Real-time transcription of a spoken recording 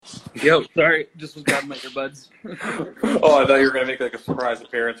Yo, sorry, just was grabbing my earbuds. Oh, I thought you were gonna make like a surprise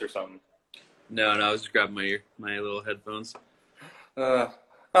appearance or something. No, I was just grabbing my little headphones. Uh,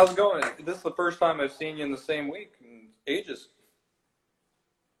 how's it going? This is the first time I've seen you in the same week in ages.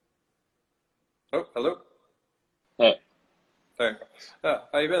 Oh, hello. Hey. There.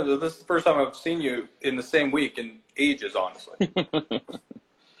 How you been? This is the first time I've seen you in the same week in ages, honestly.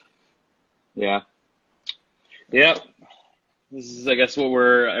 Yeah. Yep. This is, I guess, what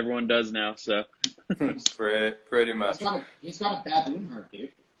everyone does now. So Pretty much. He's got a baboon heart,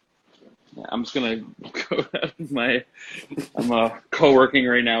 dude. yeah, I'm just gonna go. I'm co-working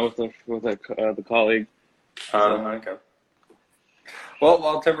right now the colleague. Okay. Well,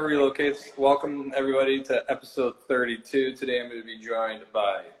 while Timur relocates, welcome everybody to episode 32. Today I'm going to be joined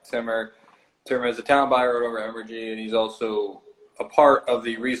by Timur. Timur is a town buyer over at MRG, and he's also a part of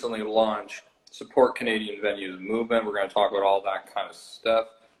the recently launched Support Canadian Venues movement. We're going to talk about all that kind of stuff.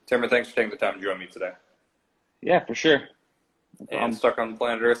 Timur, thanks for taking the time to join me today. Yeah, for sure. And Stuck on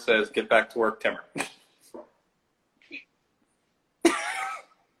Planet Earth says, get back to work, Timur.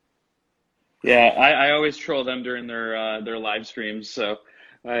 Yeah, I always troll them during their live streams. So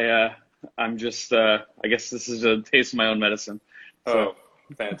I'm just I guess this is a taste of my own medicine. So. Oh,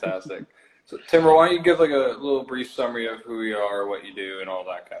 fantastic. So, Timur, why don't you give like a little brief summary of who you are, what you do, and all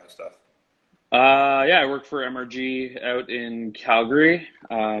that kind of stuff? Yeah, I work for MRG out in Calgary.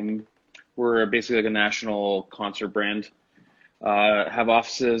 We're basically like a national concert brand. Have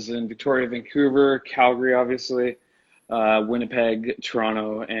offices in Victoria, Vancouver, Calgary, obviously, Winnipeg,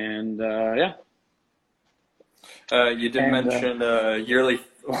 Toronto, and yeah. You did mention yearly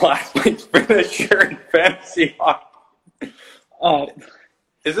last place finisher in fantasy hockey. Oh,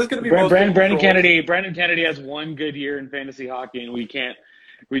 Is this going to be Brandon Kennedy? Brandon Kennedy has one good year in fantasy hockey, and we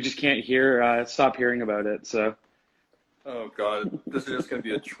just can't stop hearing about it. So. Oh God, this is just going to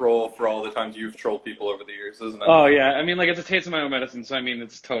be a troll for all the times you've trolled people over the years, isn't it? Oh yeah, I mean, like it's a taste of my own medicine. So I mean,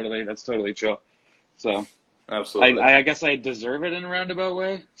 that's totally chill. So absolutely, I guess I deserve it in a roundabout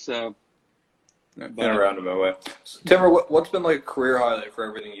way. So. In a roundabout way. So, Timur, what's been like a career highlight for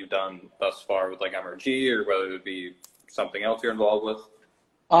everything you've done thus far with like MRG, or whether it would be something else you're involved with?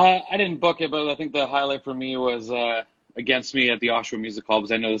 I didn't book it, but I think the highlight for me was against me at the Oshawa Music Hall,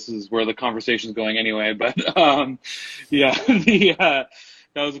 because I know this is where the conversation's going anyway. But yeah, that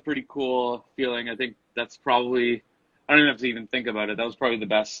was a pretty cool feeling. I think that's probably, I don't even have to even think about it. That was probably the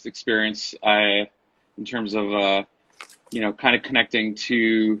best experience in terms of kind of connecting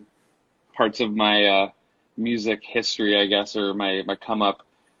to parts of my music history, I guess, or my come up.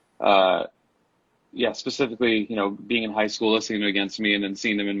 Yeah, specifically, being in high school, listening to Against Me, and then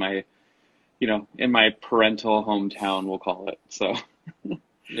seeing them in my parental hometown, we'll call it. So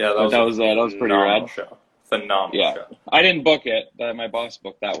yeah, that was pretty rad. Phenomenal show. I didn't book it, but my boss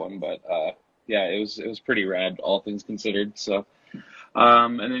booked that one. But yeah, it was pretty rad, all things considered. So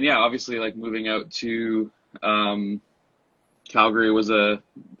and then yeah, obviously like moving out to Calgary was an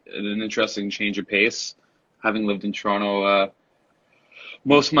interesting change of pace, having lived in Toronto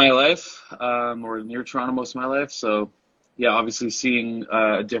most of my life, or near Toronto most of my life. So yeah, obviously seeing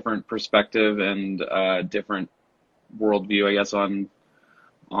a different perspective and a different worldview, I guess, on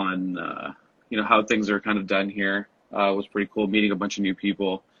how things are kind of done here was pretty cool. Meeting a bunch of new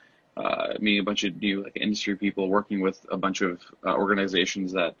people, meeting a bunch of new like industry people, working with a bunch of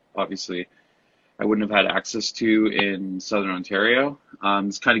organizations that obviously I wouldn't have had access to in Southern Ontario.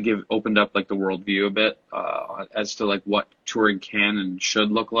 It's kind of opened up like the worldview a bit as to like what touring can and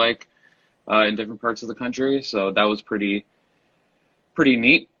should look like in different parts of the country. So that was pretty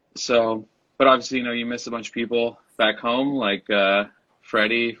neat. So, but obviously, you miss a bunch of people back home, like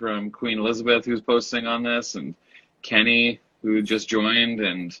Freddie from Queen Elizabeth, who's posting on this, and Kenny, who just joined,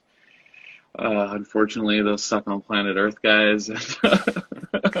 and unfortunately, those Stuck on Planet Earth guys.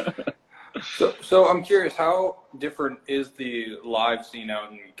 So I'm curious, how different is the live scene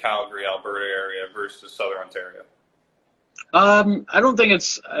out in Calgary, Alberta area versus Southern Ontario? I don't think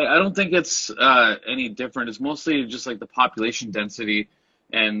it's any different. It's mostly just like the population density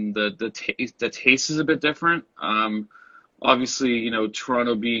and the taste is a bit different. Obviously,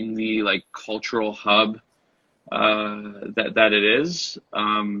 Toronto being the like cultural hub that it is.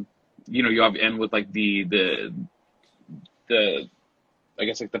 You have, and with like the I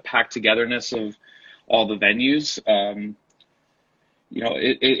guess like the packed togetherness of all the venues. In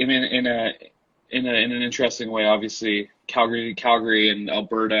an interesting way, obviously Calgary and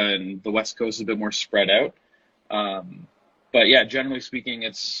Alberta and the West Coast is a bit more spread out. But yeah, generally speaking,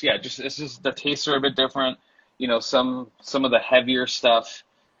 it's just the tastes are a bit different. Some of the heavier stuff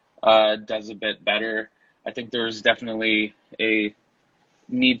does a bit better. I think there's definitely a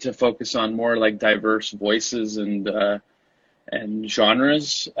need to focus on more like diverse voices and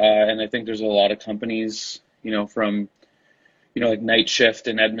genres. And I think there's a lot of companies, from like Night Shift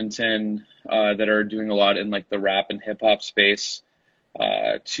in Edmonton, that are doing a lot in like the rap and hip hop space,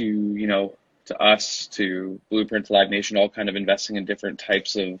 to us, to Blueprint, to Live Nation, all kind of investing in different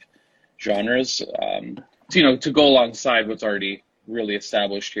types of genres, to go alongside what's already really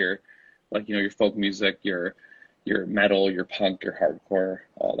established here, like, your folk music, your metal, your punk, your hardcore,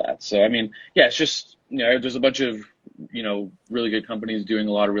 all that. So, I mean, yeah, it's just, there's a bunch of, really good companies doing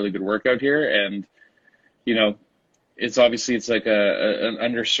a lot of really good work out here. And, it's like an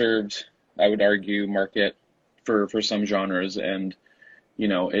underserved, I would argue, market for some genres. And,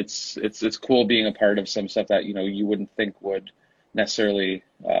 it's cool being a part of some stuff that, you wouldn't think would necessarily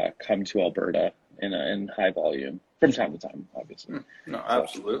come to Alberta in high volume from time to time, obviously. No,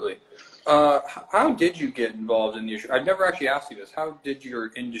 absolutely. How did you get involved in the issue? I've never actually asked you this. How did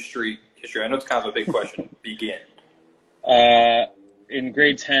your industry history, I know it's kind of a big question, begin? In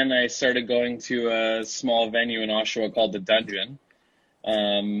grade 10, I started going to a small venue in Oshawa called The Dungeon.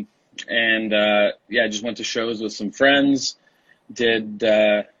 I just went to shows with some friends, started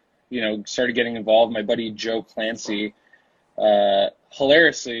getting involved. My buddy Joe Clancy,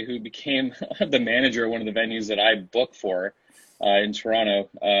 hilariously, who became the manager of one of the venues that I booked for in Toronto,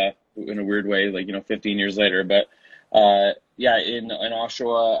 in a weird way, 15 years later. But in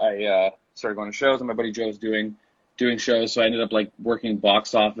Oshawa, I started going to shows, and my buddy Joe was doing shows. So I ended up working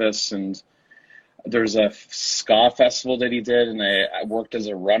box office, and there's a ska festival that he did, and I worked as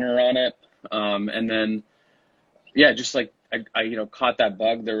a runner on it. And then, I caught that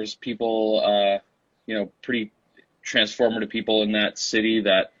bug. There was people, pretty transformative people in that city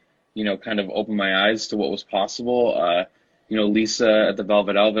that, kind of opened my eyes to what was possible. Lisa at the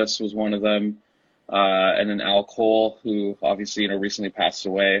Velvet Elvis was one of them. And then Al Cole, who obviously, recently passed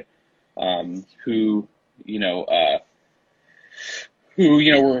away, who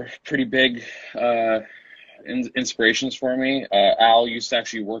were pretty big, inspirations for me. Al used to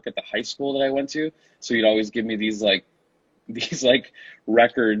actually work at the high school that I went to. So he'd always give me these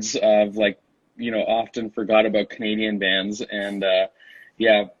records of often forgot about Canadian bands, and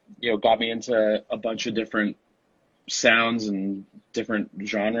got me into a bunch of different sounds and different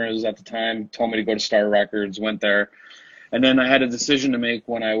genres at the time. Told me to go to Star Records, went there, and then I had a decision to make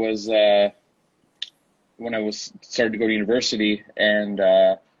when I was started to go to university, and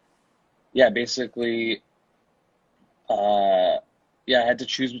I had to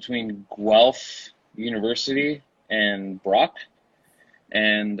choose between Guelph University and Brock,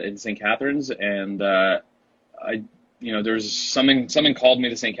 and in St. Catharines, and there was something called me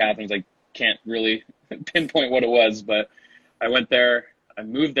to St. Catharines. I can't really pinpoint what it was, but I went there. I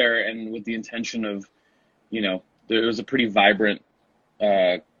moved there, and with the intention of, there was a pretty vibrant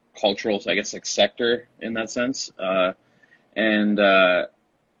cultural, I guess, sector in that sense.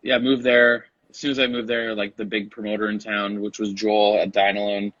 Moved there. As soon as I moved there, the big promoter in town, which was Joel at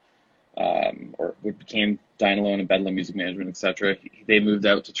Dynalone, or what became Dynalone and Bedlam Music Management, etc. They moved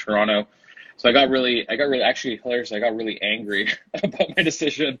out to Toronto. So I got really actually hilarious. I got really angry about my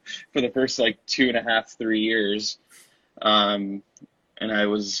decision for the first 2.5-3 years. And I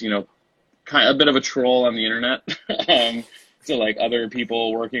was, kind of a bit of a troll on the internet, to other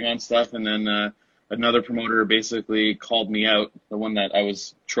people working on stuff. And then, another promoter basically called me out, the one that I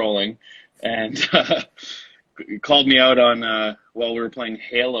was trolling, and, called me out on, we were playing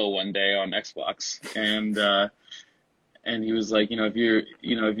Halo one day on Xbox, and he was like,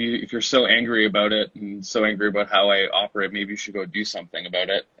 if you're so angry about it and so angry about how I operate, maybe you should go do something about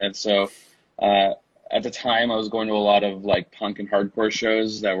it. And so, at the time I was going to a lot of punk and hardcore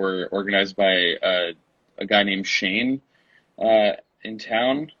shows that were organized by, a guy named Shane, in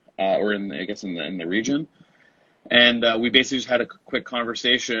town, or in the region. And we basically just had a quick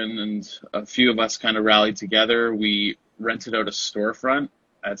conversation, and a few of us kind of rallied together. We rented out a storefront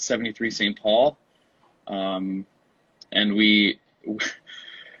at 73 St. Paul. And I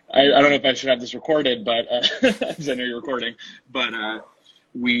don't know if I should have this recorded, but because I know you're recording, but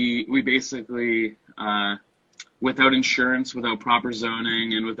we basically, without insurance, without proper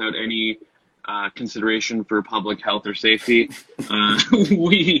zoning, and without any consideration for public health or safety,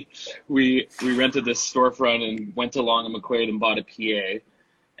 we rented this storefront and went to Long and McQuaid and bought a PA,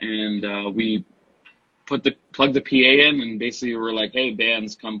 and we plugged the PA in, and basically were like, hey,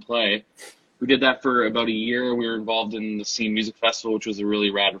 bands, come play. We did that for about a year. We were involved in the Scene Music Festival, which was a really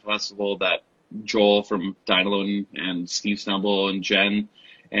rad festival that Joel from Dynalone and Steve Stumble and Jen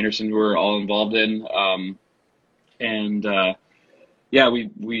Anderson were all involved in.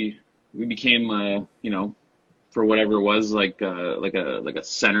 We became, for whatever it was, like a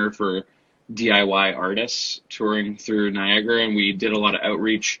center for DIY artists touring through Niagara, and we did a lot of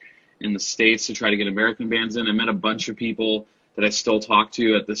outreach in the States to try to get American bands in. I met a bunch of people that I still talk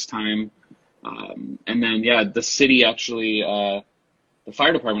to at this time. And then, yeah, the city actually, the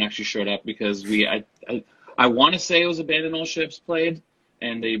fire department actually showed up because I want to say it was Abandon All Ships played,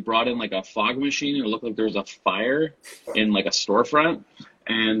 and they brought in like a fog machine, and it looked like there was a fire in like a storefront.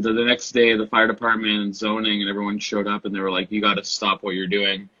 And the next day, the fire department and zoning and everyone showed up, and they were like, "You got to stop what you're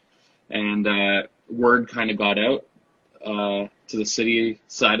doing." And word kind of got out to the city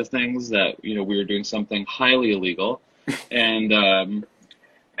side of things that we were doing something highly illegal, and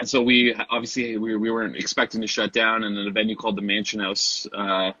so we obviously we weren't expecting to shut down. And then a venue called the Mansion House,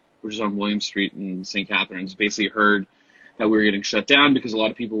 which is on William Street in St. Catharines, basically heard that we were getting shut down because a lot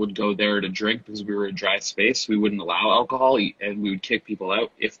of people would go there to drink because we were a dry space. We wouldn't allow alcohol, and we would kick people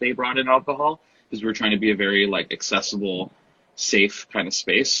out if they brought in alcohol because we were trying to be a very like accessible, safe kind of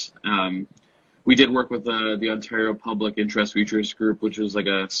space. We did work with the Ontario Public Interest Futures Group, which was like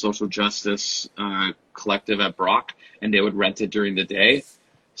a social justice collective at Brock, and they would rent it during the day.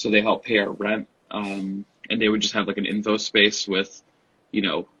 So they helped pay our rent, and they would just have like an info space with,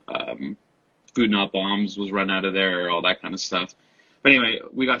 Food Not Bombs was run out of there, all that kind of stuff. But anyway,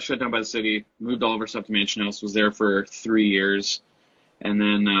 we got shut down by the city, moved all of our stuff to Mansion House, was there for 3 years. And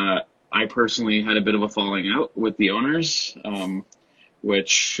then I personally had a bit of a falling out with the owners,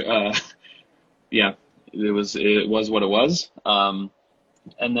 which, yeah, it was what it was. And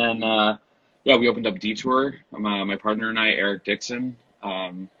then, we opened up Detour. My partner and I, Eric Dixon,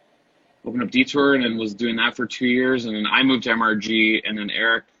 opened up Detour and then was doing that for 2 years. And then I moved to MRG, and then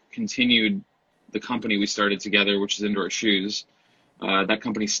Eric continued the company we started together, which is Indoor Shoes. That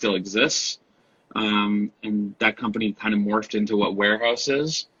company still exists. And that company kind of morphed into what Warehouse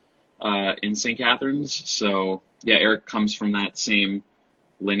is in St. Catharines. So, yeah, Eric comes from that same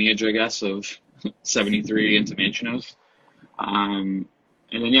lineage, I guess, of 73 into Mansion House. And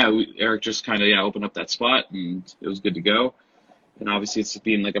then, Eric just kind of, opened up that spot, and it was good to go. And obviously it's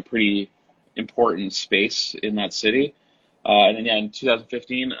been like a pretty important space in that city. And then, in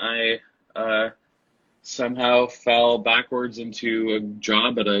 2015, I somehow fell backwards into a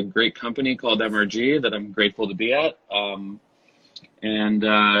job at a great company called MRG that I'm grateful to be at.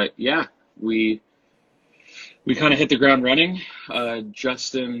 We kind of hit the ground running.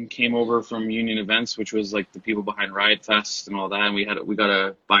 Justin came over from Union Events, which was like the people behind Riot Fest and all that. And we got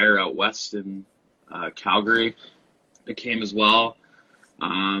a buyer out west in Calgary that came as well.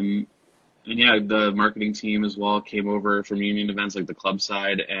 The marketing team as well came over from Union Events, like the club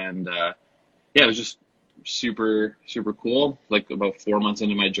side. And it was just super, super cool. Like about 4 months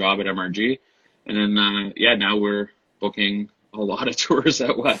into my job at MRG. And then, now we're booking a lot of tours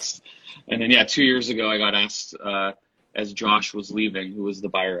out west. And then, 2 years ago, I got asked, as Josh was leaving, who was the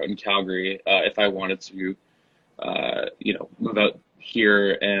buyer out in Calgary, if I wanted to, move out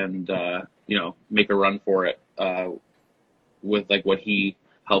here and, make a run for it, with like what he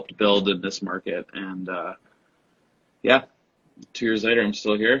helped build in this market. And, 2 years later, I'm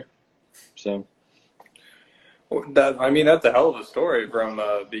still here. So. That's a hell of a story from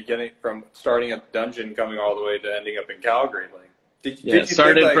from starting at the dungeon, coming all the way to ending up in Calgary. Like, did you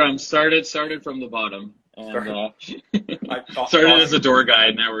started from the bottom, and started as a door guy,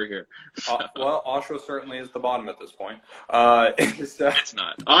 and now we're here. Well, Oshawa certainly is the bottom at this point. It's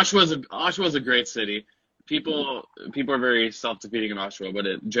not. Oshawa's a great city. People are very self-defeating in Oshawa, but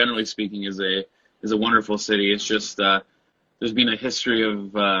it, generally speaking, is a wonderful city. It's just there's been a history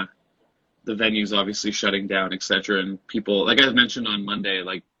of the venues obviously shutting down, etc. And people, like I mentioned on Monday,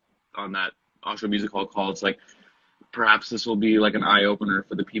 like on that Oshawa Music Hall call, it's like perhaps this will be like an eye opener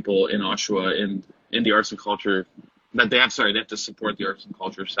for the people in Oshawa in the arts and culture that they have to support the arts and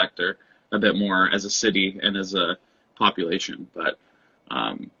culture sector a bit more as a city and as a population. But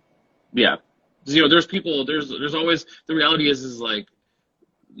there's people, there's always, the reality is like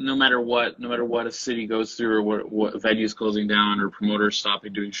no matter what a city goes through, or what venues closing down or promoters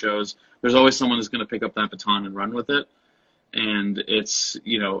stopping doing shows, there's always someone that's going to pick up that baton and run with it. And it's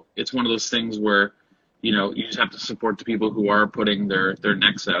one of those things where, you just have to support the people who are putting their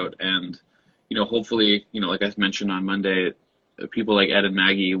necks out. And, hopefully, like I mentioned on Monday, people like Ed and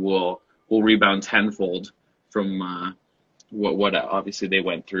Maggie will rebound tenfold from what obviously they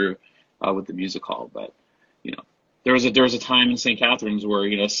went through with the music hall. But, there was a time in St. Catharines where,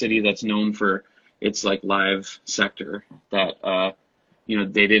 a city that's known for its like live sector that,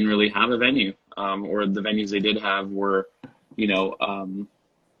 they didn't really have a venue, or the venues they did have were,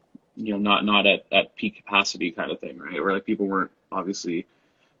 not at peak capacity kind of thing, right? Where like people weren't obviously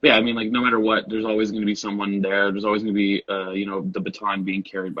yeah, I mean, like no matter what, there's always going to be someone there. There's always going to be, the baton being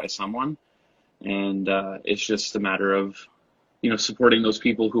carried by someone, and it's just a matter of, supporting those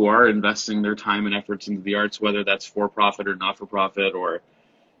people who are investing their time and efforts into the arts, whether that's for profit or not for profit, or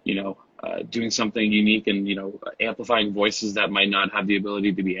doing something unique and amplifying voices that might not have the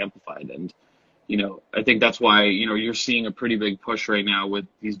ability to be amplified. And I think that's why you're seeing a pretty big push right now with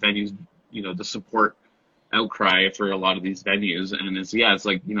these venues. The support outcry for a lot of these venues, and it's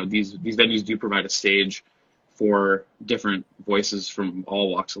like these venues do provide a stage for different voices from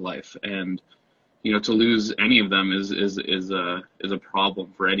all walks of life, and to lose any of them is a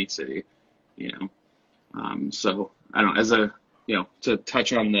problem for any city. So I don't know, as a to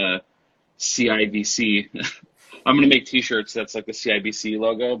touch on the CIBC, I'm gonna make T-shirts that's like the CIBC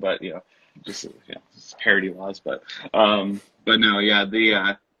logo, but just it's parody laws, but no, yeah,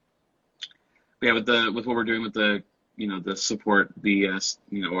 with what we're doing with the the support, or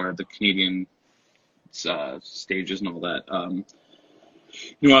the Canadian stages and all that.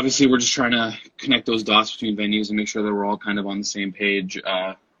 Obviously we're just trying to connect those dots between venues and make sure that we're all kind of on the same page,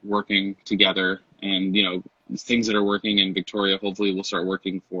 working together. And things that are working in Victoria hopefully will start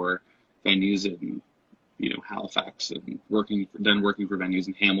working for venues in Halifax, and working for venues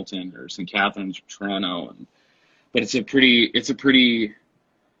in Hamilton or St. Catharines or Toronto. But it's a pretty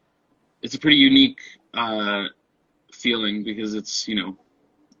unique feeling, because it's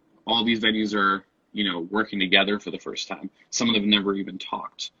all these venues are working together for the first time. Some of them have never even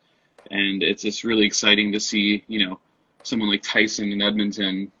talked, and it's really exciting to see someone like Tyson in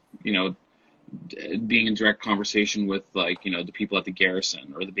Edmonton being in direct conversation with the people at the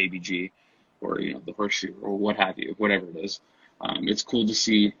Garrison or the Baby G or the Horseshoe or what have you, whatever it is. It's cool to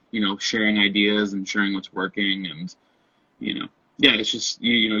see sharing ideas and sharing what's working, and yeah, it's just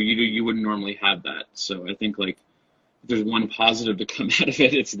you wouldn't normally have that. So I think if there's one positive to come out of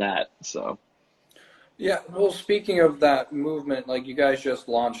it, it's that. So yeah, well, speaking of that movement, you guys just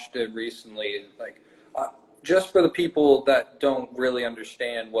launched it recently. Just for the people that don't really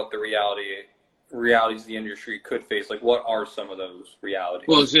understand what the realities the industry could face, what are some of those realities?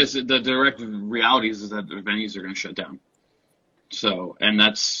 Well, it's just the direct realities is that the venues are going to shut down. So, and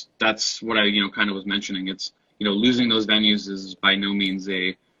that's what I kind of was mentioning. It's losing those venues is by no means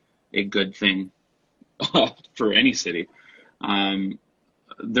a good thing for any city. The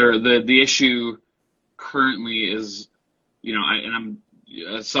issue currently is, I'm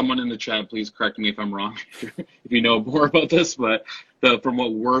someone in the chat, please correct me if I'm wrong if you know more about this, but from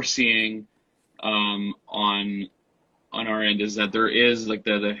what we're seeing on our end is that there is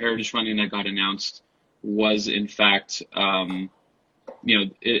the heritage funding that got announced was in fact there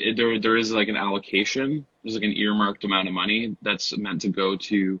is an allocation. There's an earmarked amount of money that's meant to go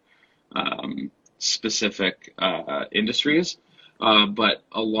to specific industries. But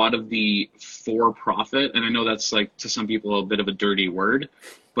a lot of the for-profit, and I know that's to some people a bit of a dirty word,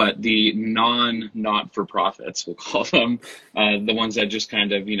 but the not-for-profits, we'll call them, the ones that just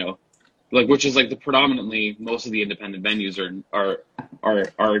kind of, which is the predominantly most of the independent venues are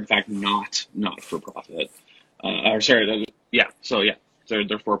in fact not for profit.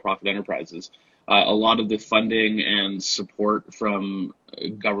 They're for-profit enterprises. A lot of the funding and support from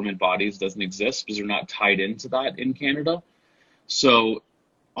government bodies doesn't exist because they're not tied into that in Canada. So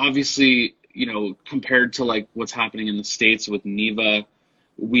obviously, compared to what's happening in the States with NEVA,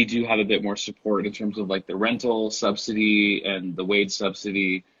 we do have a bit more support in terms of the rental subsidy and the wage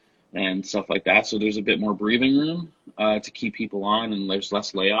subsidy and stuff like that. So there's a bit more breathing room to keep people on, and there's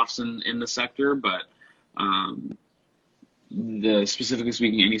less layoffs in the sector. But specifically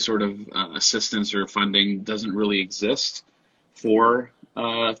speaking, any sort of assistance or funding doesn't really exist for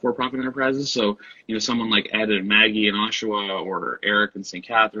for-profit enterprises. So, someone like Ed and Maggie in Oshawa, or Eric in St.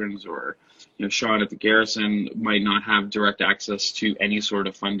 Catharines, or, Sean at the Garrison might not have direct access to any sort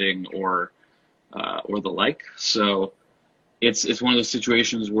of funding or the like. So it's one of those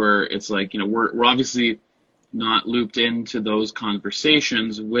situations where it's we're obviously not looped into those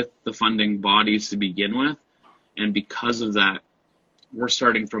conversations with the funding bodies to begin with. And because of that, we're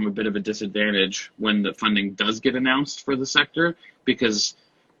starting from a bit of a disadvantage when the funding does get announced for the sector, because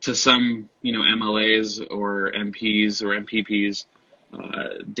to some, MLAs or MPs or MPPs,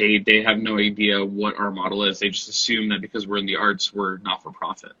 they have no idea what our model is. They just assume that because we're in the arts, we're not for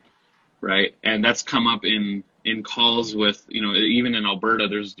profit, right? And that's come up in calls with, even in Alberta,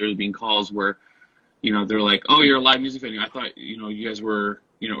 there's been calls where, they're like, oh, you're a live music venue. I thought, you guys were,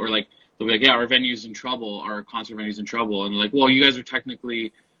 or they'll be like, yeah, our venue's in trouble, our concert venue's in trouble. And they're like, well, you guys are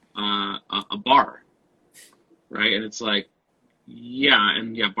technically a bar, right? And it's yeah,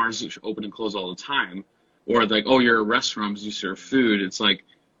 bars open and close all the time. Or oh, you're a restaurant, you serve food. It's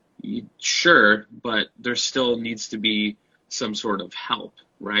Sure, but there still needs to be some sort of help,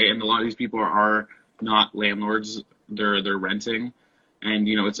 right? And a lot of these people are not landlords; they're renting, and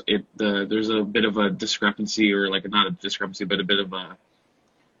there's a bit of a discrepancy, or like not a discrepancy, but a bit of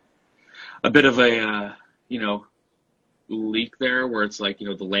a leak there, where it's like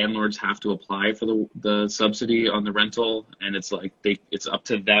the landlords have to apply for the subsidy on the rental, and it's like it's up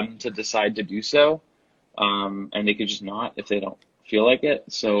to them to decide to do so, and they could just not if they don't feel like it.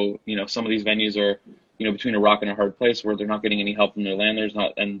 So some of these venues are between a rock and a hard place, where they're not getting any help from their landlords,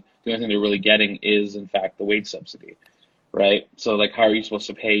 and the only thing they're really getting is in fact the wage subsidy, right? So like, how are you supposed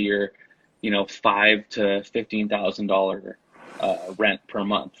to pay your $5,000 to $15,000 rent per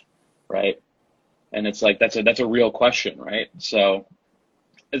month, right? And it's like that's a real question, right? So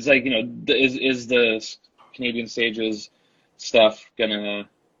it's like, is the Canadian Stages stuff gonna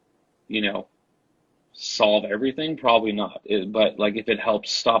solve everything? Probably not. But like, if it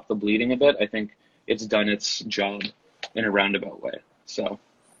helps stop the bleeding a bit, I think it's done its job in a roundabout way. So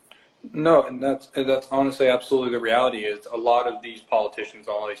No, and that's honestly absolutely the reality. Is a lot of these politicians,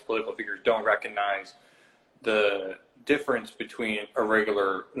 all these political figures, don't recognize the difference between a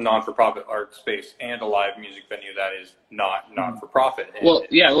regular non-for-profit art space and a live music venue that is not for profit. Well,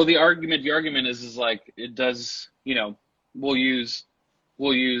 yeah. Well, the argument is like, it does. We'll use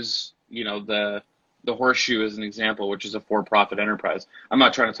the Horseshoe as an example, which is a for-profit enterprise. I'm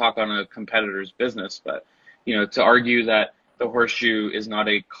not trying to talk on a competitor's business, but to argue that the Horseshoe is not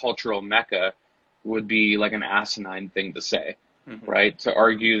a cultural mecca would be like an asinine thing to say, right? To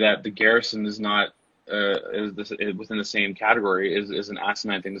argue that the Garrison is not within the same category is an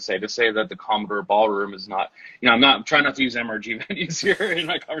asinine thing to say. To say that the Commodore Ballroom is not, I'm trying not to use MRG venues here in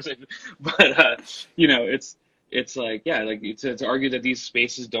my conversation, but it's like, yeah, like to argue that these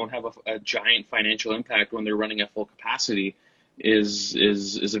spaces don't have a giant financial impact when they're running at full capacity is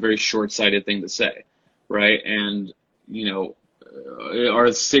a very short-sighted thing to say, right? And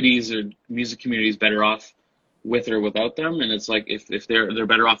are cities or music communities better off with or without them? And it's like, if they're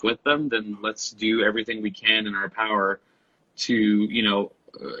better off with them, then let's do everything we can in our power to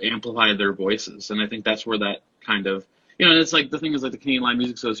amplify their voices. And I think that's where that kind of and it's like, the thing is, like, the Canadian Live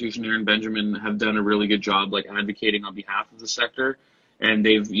Music Association here in Benjamin have done a really good job, like, advocating on behalf of the sector, and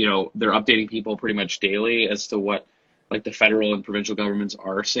they're updating people pretty much daily as to what, like, the federal and provincial governments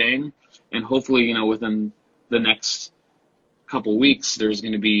are saying. And hopefully within the next couple weeks, there's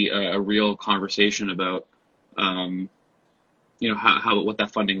going to be a real conversation about how what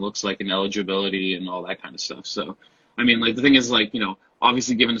that funding looks like, and eligibility and all that kind of stuff. So I mean, like, the thing is, like,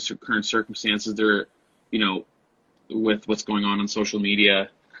 obviously, given the current circumstances, there with what's going on social media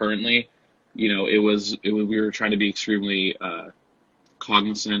currently, we were trying to be extremely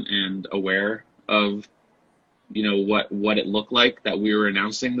cognizant and aware of what it looked like that we were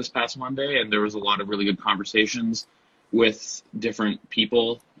announcing this past Monday, and there was a lot of really good conversations with different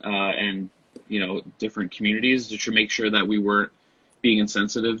people and different communities to make sure that we weren't being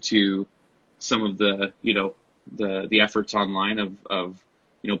insensitive to some of the the efforts online of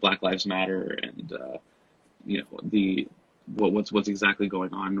Black Lives Matter, and what's exactly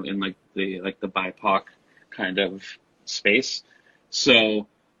going on in the BIPOC kind of space. So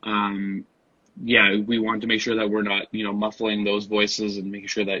yeah, we wanted to make sure that we're not muffling those voices, and making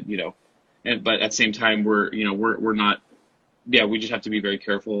sure that but at the same time, we're not. Yeah, we just have to be very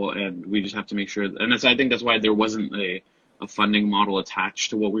careful, and we just have to make sure. And I think that's why there wasn't a funding model attached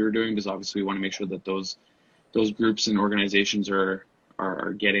to what we were doing, because obviously we want to make sure that those groups and organizations are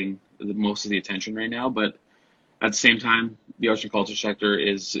getting most of the attention right now. But at the same time, the arts and culture sector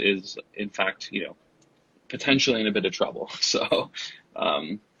is in fact potentially in a bit of trouble. So,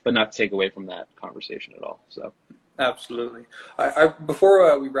 but not to take away from that conversation at all. So. Absolutely. I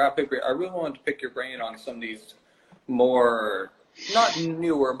before we wrap up here, I really wanted to pick your brain on some of these more, not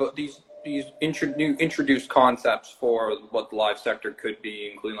newer, but these new introduced concepts for what the live sector could be,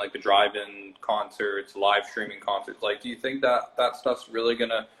 including like the drive-in concerts, live streaming concerts. Like, do you think that stuff's really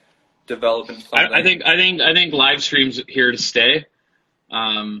gonna develop into something? I think live stream's here to stay.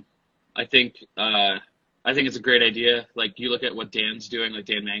 I think it's a great idea. Like, you look at what Dan's doing, like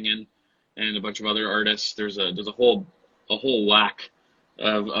Dan Mangan and a bunch of other artists. There's a whole whack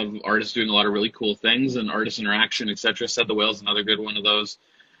of artists doing a lot of really cool things, and artist interaction, etc. Said the Whale's another good one of those.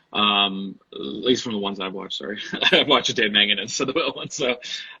 At least from the ones I've watched. Sorry, I've watched Dan Mangan and Said the Whale one. So,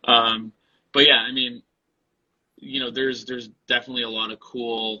 but yeah, I mean, there's definitely a lot of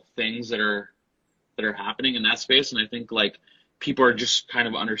cool things that are happening in that space, and I think like people are just kind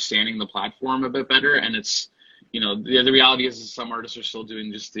of understanding the platform a bit better. And it's the reality is some artists are still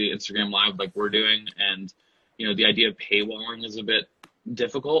doing just the Instagram Live like we're doing, and the idea of paywalling is a bit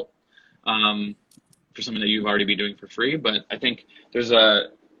difficult for something that you've already been doing for free. But I think there's an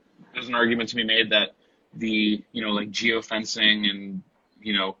argument to be made that the, like geofencing and,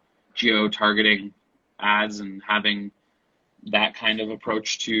 geo targeting ads and having that kind of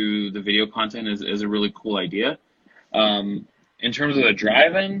approach to the video content is a really cool idea. In terms of the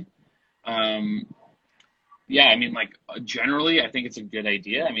drive-in, yeah, I mean, like, generally, I think it's a good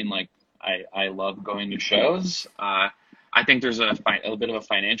idea. I mean, like, I love going to shows. I think there's a bit of a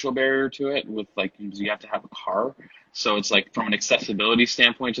financial barrier to it with, like, you have to have a car. So it's like, from an accessibility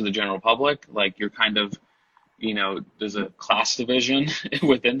standpoint to the general public, like, you're kind of, there's a class division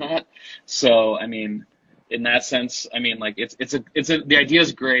within that. So, I mean, in that sense, I mean, like, the idea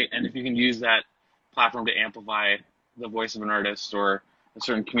is great. And if you can use that platform to amplify the voice of an artist or a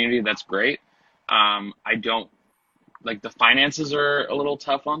certain community, that's great. I don't, like, the finances are a little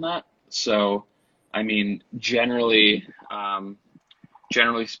tough on that. So, I mean, generally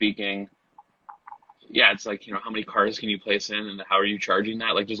speaking, yeah, it's like, how many cars can you place in and how are you charging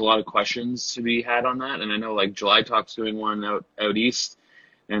that? Like, there's a lot of questions to be had on that. And I know, like, July Talk's doing one out east,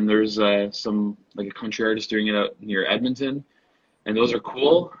 and there's some, like, a country artist doing it out near Edmonton, and those are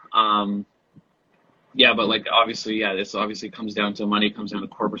cool. Yeah, but, like, obviously, yeah, this obviously comes down to money, it comes down to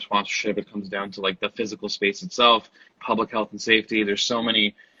corporate sponsorship, it comes down to, like, the physical space itself, public health and safety. There's so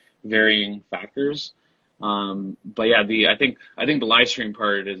many varying factors. But yeah, I think the live stream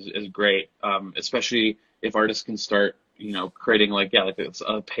part is great, especially if artists can start, creating, like, yeah, like, it's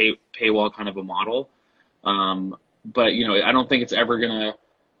a paywall kind of a model. But, I don't think it's ever gonna,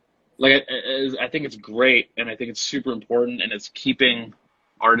 like, I think it's great, and I think it's super important, and it's keeping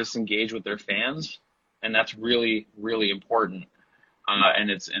artists engaged with their fans, and that's really, really important. And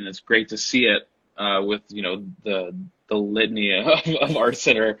it's great to see it with, the litany of artists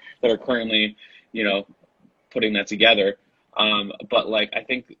that are currently, putting that together. But, like, I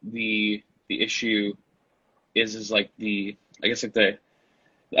think the issue is like I guess, like,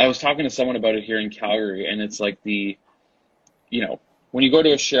 I was talking to someone about it here in Calgary, and it's like when you go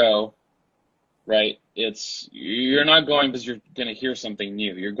to a show, right, you're not going because you're going to hear something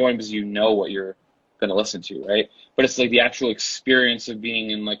new. You're going because you know what you're going to listen to, right? But it's like the actual experience of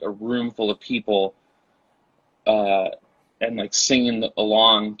being in, like, a room full of people and, like, singing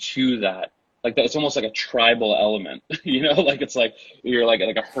along to that. Like, that, it's almost like a tribal element, like, it's like you're like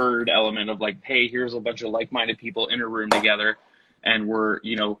a herd element of, like, hey, here's a bunch of like-minded people in a room together, and we're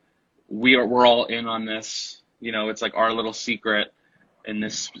all in on this. It's like our little secret in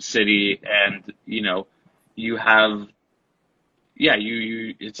this city, and you have, yeah,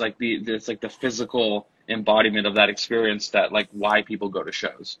 it's like the physical embodiment of that experience that, like, why people go to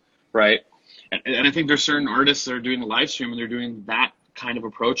shows, right? And I think there's certain artists that are doing the live stream, and they're doing that kind of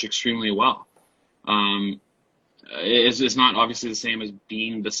approach extremely well. It's not obviously the same as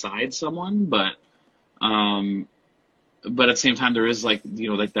being beside someone, but at the same time, there is, like,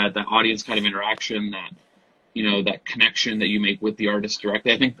 like that audience kind of interaction, that, that connection that you make with the artist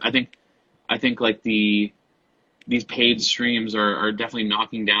directly. I think like these paid streams are definitely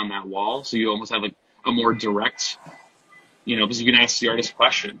knocking down that wall. So you almost have, like, a more direct, because you can ask the artist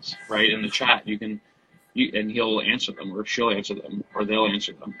questions, right, in the chat. And he'll answer them, or she'll answer them, or they'll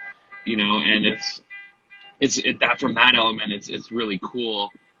answer them, and it's that, from that element, it's really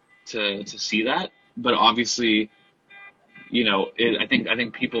cool to see that. But obviously, I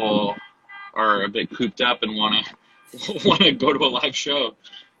think people are a bit cooped up and want to go to a live show.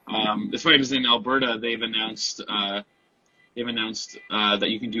 It's funny because in Alberta they've announced that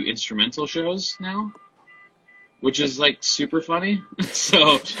you can do instrumental shows now, which is, like, super funny.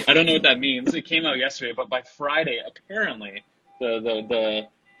 So I don't know what that means. It came out yesterday, but by Friday, apparently, the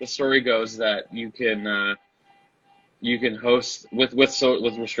story goes that you can host with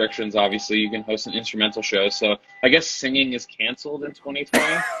restrictions. Obviously, you can host an instrumental show. So I guess singing is canceled in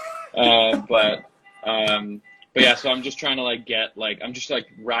 2020. But yeah. So I'm just trying to, like, I'm just, like,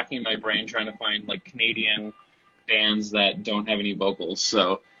 racking my brain trying to find, like, Canadian bands that don't have any vocals.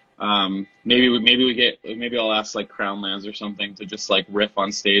 So. Maybe I'll ask, like, Crownlands or something to just, like, riff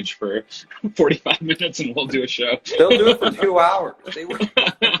on stage for 45 minutes, and we'll do a show. They'll do it for 2 hours. They will.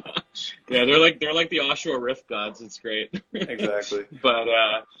 Yeah, they're like the offshore riff gods. It's great. Exactly. But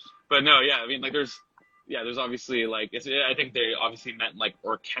no, yeah, I mean, like, there's obviously, like, I think they obviously meant, like,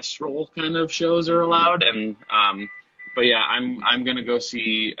 orchestral kind of shows are allowed, and but yeah, I'm gonna go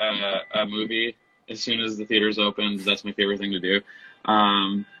see a movie as soon as the theater's open. That's my favorite thing to do.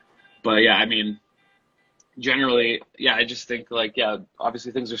 But yeah, I mean, generally, yeah, I just think, like, yeah,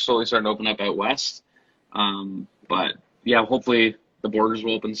 obviously things are slowly starting to open up out west. But yeah, hopefully the borders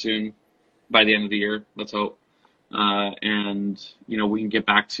will open soon by the end of the year. Let's hope. and we can get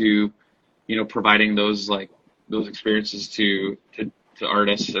back to providing those experiences to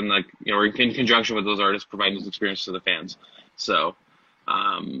artists, and or in conjunction with those artists providing those experiences to the fans. So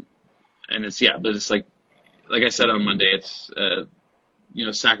and but it's like I said on Monday, it's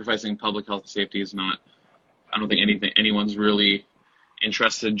sacrificing public health and safety is not, I don't think anyone's really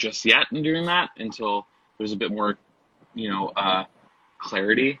interested just yet in doing that until there's a bit more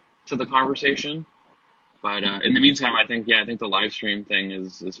clarity to the conversation. But in the meantime, I think the live stream thing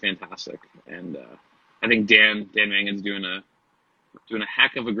is fantastic, and I think Dan Mangan's doing a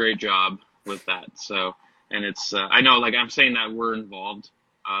heck of a great job with that. So, and it's I know, I'm saying that we're involved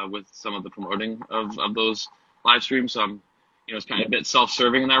with some of the promoting of those live streams, so I'm it's kind of a bit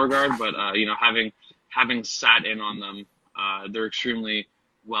self-serving in that regard. But having sat in on them, they're extremely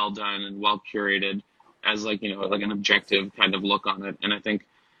well done and well curated as an objective kind of look on it, and I think.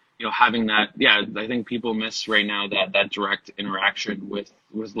 Having that, I think people miss right now that direct interaction with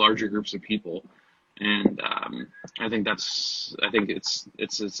larger groups of people, and I think it's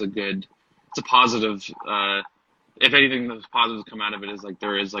a positive. If anything, the positives come out of it is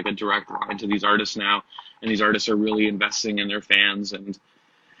there is a direct line to these artists now, and these artists are really investing in their fans and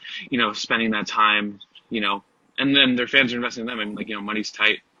spending that time, and then their fans are investing in them, and money's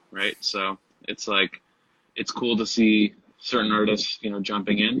tight, right? So it's it's cool to see certain artists,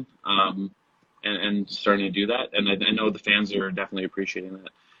 jumping in and starting to do that, and I know the fans are definitely appreciating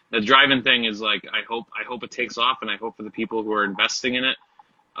that. The drive-in thing is I hope it takes off, and I hope for the people who are investing in it,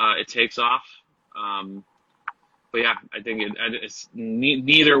 it takes off. But yeah, I think it's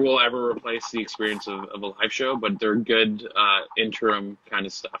neither will ever replace the experience of a live show, but they're good interim kind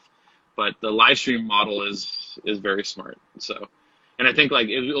of stuff. But the live stream model is very smart. So, and I think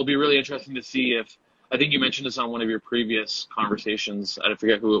it'll be really interesting to see if. I think you mentioned this on one of your previous conversations. I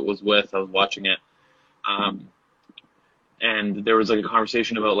forget who it was with. I was watching it. And there was a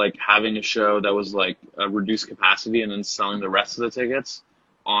conversation about having a show that was a reduced capacity and then selling the rest of the tickets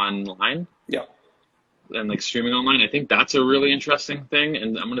online. Yeah. And streaming online. I think that's a really interesting thing.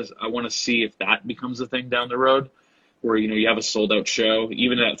 And I want to see if that becomes a thing down the road where, you have a sold out show,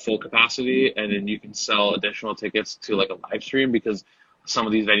 even at full capacity, and then you can sell additional tickets to a live stream because some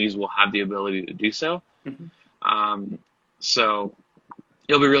of these venues will have the ability to do so. Mm-hmm. So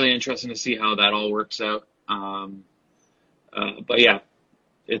it'll be really interesting to see how that all works out. But yeah,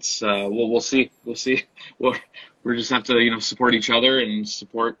 it's we'll see. We're just have to support each other and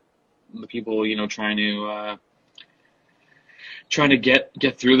support the people trying to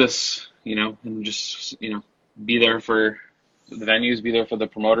get through this and just be there for the venues, be there for the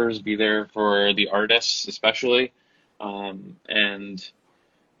promoters, be there for the artists especially. And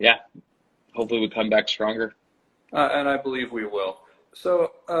yeah, hopefully we come back stronger. And I believe we will.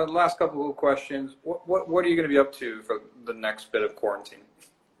 So, last couple of questions. What are you going to be up to for the next bit of quarantine?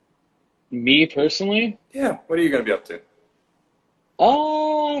 Me personally? Yeah. What are you going to be up to?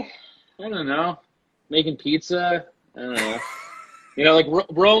 I don't know. Making pizza. I don't know.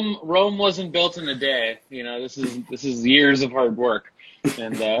 Rome wasn't built in a day. This is years of hard work,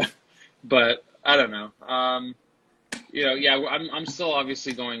 and but I don't know. I'm still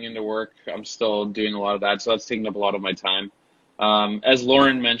obviously going into work. I'm still doing a lot of that, so that's taking up a lot of my time. As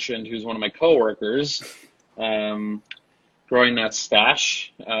Lauren mentioned, who's one of my coworkers, growing that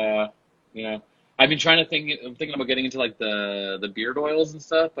stash. I've been I'm thinking about getting into the beard oils and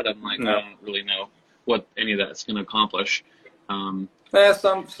stuff, but I'm No. I don't really know what any of that's going to accomplish. Some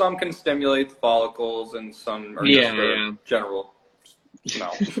can stimulate the follicles, and some are just for general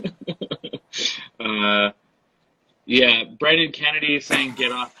smell. Yeah, Brendan Kennedy saying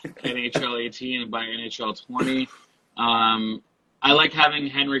get off NHL 18 and buy NHL 20. I like having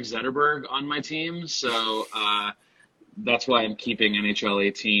Henrik Zetterberg on my team, so that's why I'm keeping NHL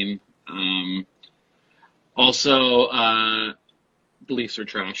 18. Also, the Leafs are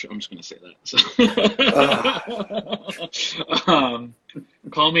trash. I'm just going to say that. So.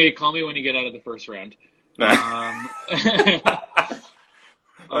 Call me when you get out of the first round. But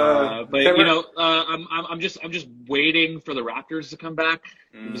I'm just waiting for the Raptors to come back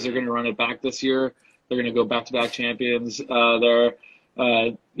because they're going to run it back this year. They're going to go back-to-back champions. Brandon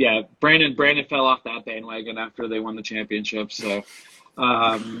fell off that bandwagon after they won the championship. So,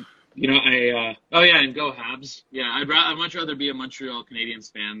 and go Habs. Yeah, I'd much rather be a Montreal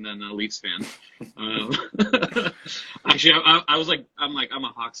Canadiens fan than a Leafs fan. Actually, I'm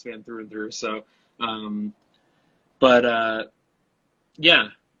a Hawks fan through and through. So, Brad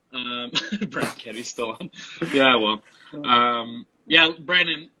Kennedy's still on. Yeah, well,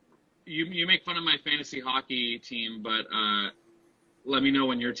 Brandon, you make fun of my fantasy hockey team, but let me know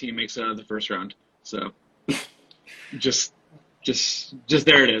when your team makes it out of the first round. So, just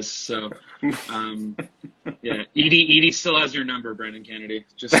there it is. So, yeah, Edie still has your number, Brendan Kennedy,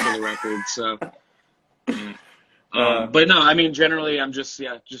 just for the record. So, yeah. But no, I mean, generally, I'm just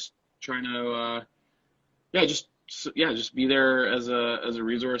trying to, just be there as a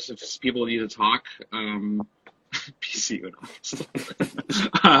resource if people need to talk. PC would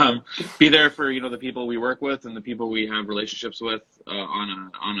be there for the people we work with and the people we have relationships with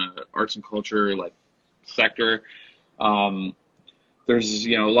on a arts and culture like sector. There's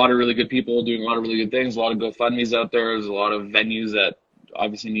a lot of really good people doing a lot of really good things. A lot of GoFundMe's out there. There's a lot of venues that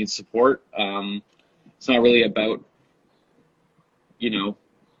obviously need support. It's not really about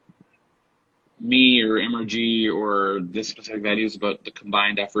me or MRG or this specific venue. Is about the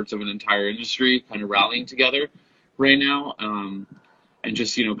combined efforts of an entire industry kind of rallying together right now, and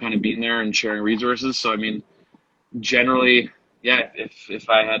just kind of being there and sharing resources. So I mean, generally, yeah, if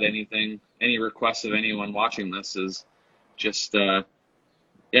I had any requests of anyone watching this is just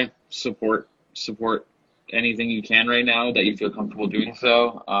support anything you can right now that you feel comfortable doing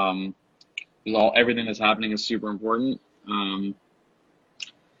so. Everything that's happening is super important. And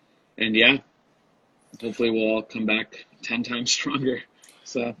yeah, hopefully we'll all come back 10 times stronger.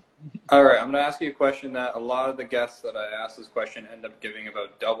 So. All right, I'm going to ask you a question that a lot of the guests that I ask this question end up giving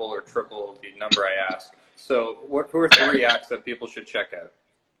about double or triple the number I ask. So who are 3 acts that people should check out?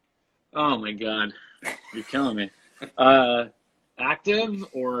 Oh my God, you're killing me. Active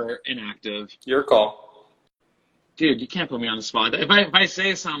or inactive? Your call. Dude, you can't put me on the spot. If I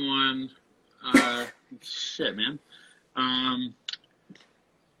say someone, shit, man.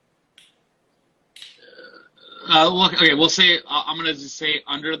 Look, okay, we'll say, I'm going to just say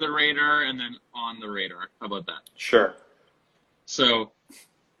under the radar and then on the radar. How about that? Sure. So,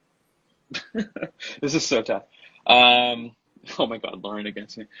 this is so tough. Oh my God, Lauren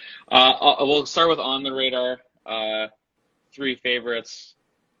against me. We'll start with on the radar. 3 favorites.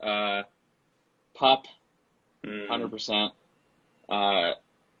 Pop, 100%.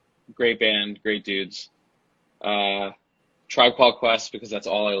 Great band, great dudes. Tribe Called Quest, because that's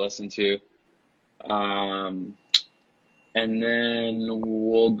all I listen to. And then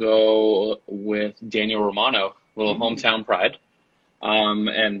we'll go with Daniel Romano, little hometown pride.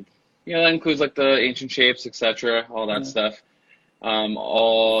 And that includes like the Ancient Shapes, etc., all that stuff.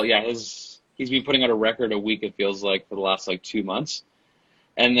 He's been putting out a record a week, it feels like, for the last like 2 months.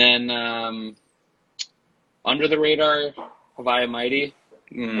 And then under the radar, Hawaii Mighty.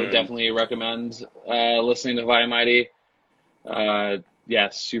 Would definitely recommend listening to Hawaii Mighty.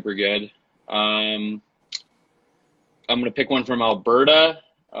 Super good. I'm going to pick one from Alberta.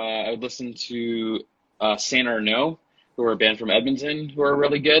 I would listen to Saint Arnaud, who are a band from Edmonton, who are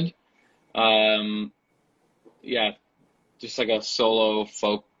really good. Just like a solo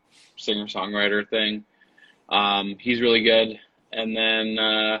folk singer-songwriter thing. He's really good. And then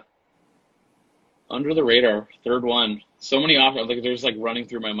under the radar, third one. So many offers, like there's like running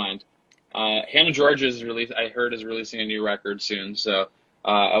through my mind. Hannah George is releasing a new record soon, so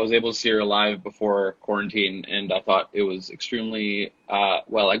I was able to see her live before quarantine, and I thought it was extremely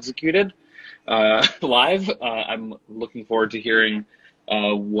well executed live. I'm looking forward to hearing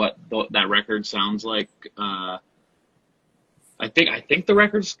what that record sounds like. I think the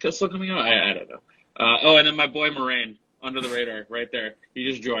record's still coming out. I don't know. And then my boy Moraine, under the radar, right there. He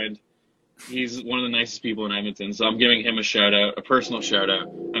just joined. He's one of the nicest people in Edmonton, so I'm giving him a personal shout out.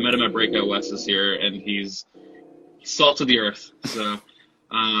 I met him at Breakout West this year, and he's salt of the earth. So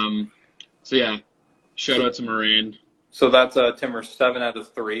yeah, shout out to Moraine. So that's Timur 7 out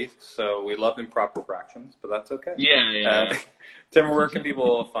of 3. So we love improper fractions, but that's okay. Yeah. Timur, where can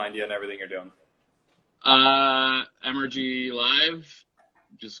people find you and everything you're doing? MRG Live.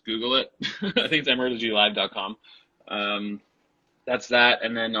 Just Google it. I think it's mrglive.com. That's that,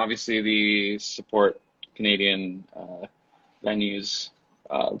 and then obviously the support Canadian venues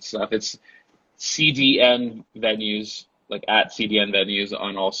stuff. It's CDN venues, like at CDN venues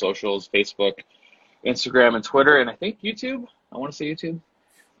on all socials, Facebook, Instagram, and Twitter, and I think YouTube. I want to say YouTube.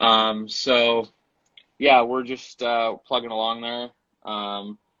 So yeah, we're just plugging along there.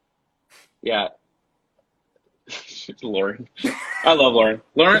 Yeah. Lauren. I love Lauren.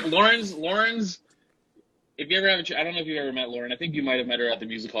 Lauren's. If you ever have, I don't know if you've ever met Lauren. I think you might have met her at the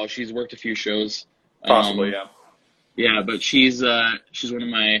music hall. She's worked a few shows. Possibly, yeah. Yeah, but she's she's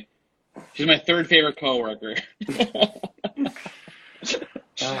my third favorite coworker.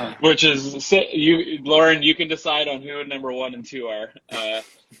 Which is Lauren. You can decide on who number 1 and 2 are,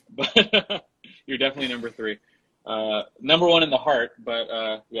 but you're definitely number 3. Number 1 in the heart,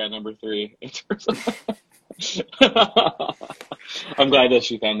 but number 3 in terms of. I'm glad that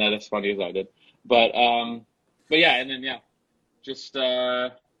she found that as funny as I did. But But yeah, and then just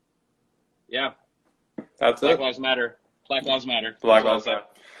yeah, That's Black it. Lives Matter. Black Lives Matter. Black That's all Lives I'll say. Matter.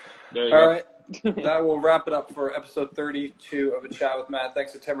 There you All go. right. That will wrap it up for episode 32 of A Chat with Matt.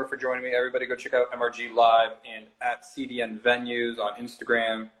 Thanks to Timur for joining me. Everybody go check out MRG Live and at CDN Venues on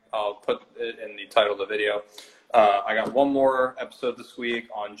Instagram. I'll put it in the title of the video. I got one more episode this week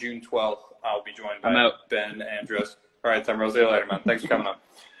on June 12th. I'll be joined I'm by out. Ben Andrus. All right, Timur. I'll see you later, man. Thanks for coming on.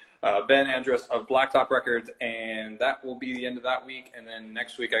 Ben Andrus of Blacktop Records, and that will be the end of that week. And then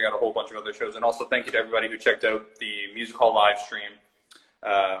next week, I got a whole bunch of other shows. And also, thank you to everybody who checked out the Music Hall live stream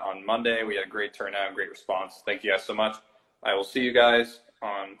on Monday. We had a great turnout, great response. Thank you guys so much. I will see you guys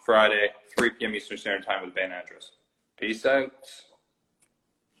on Friday, 3 p.m. Eastern Standard Time with Ben Andrus. Peace out.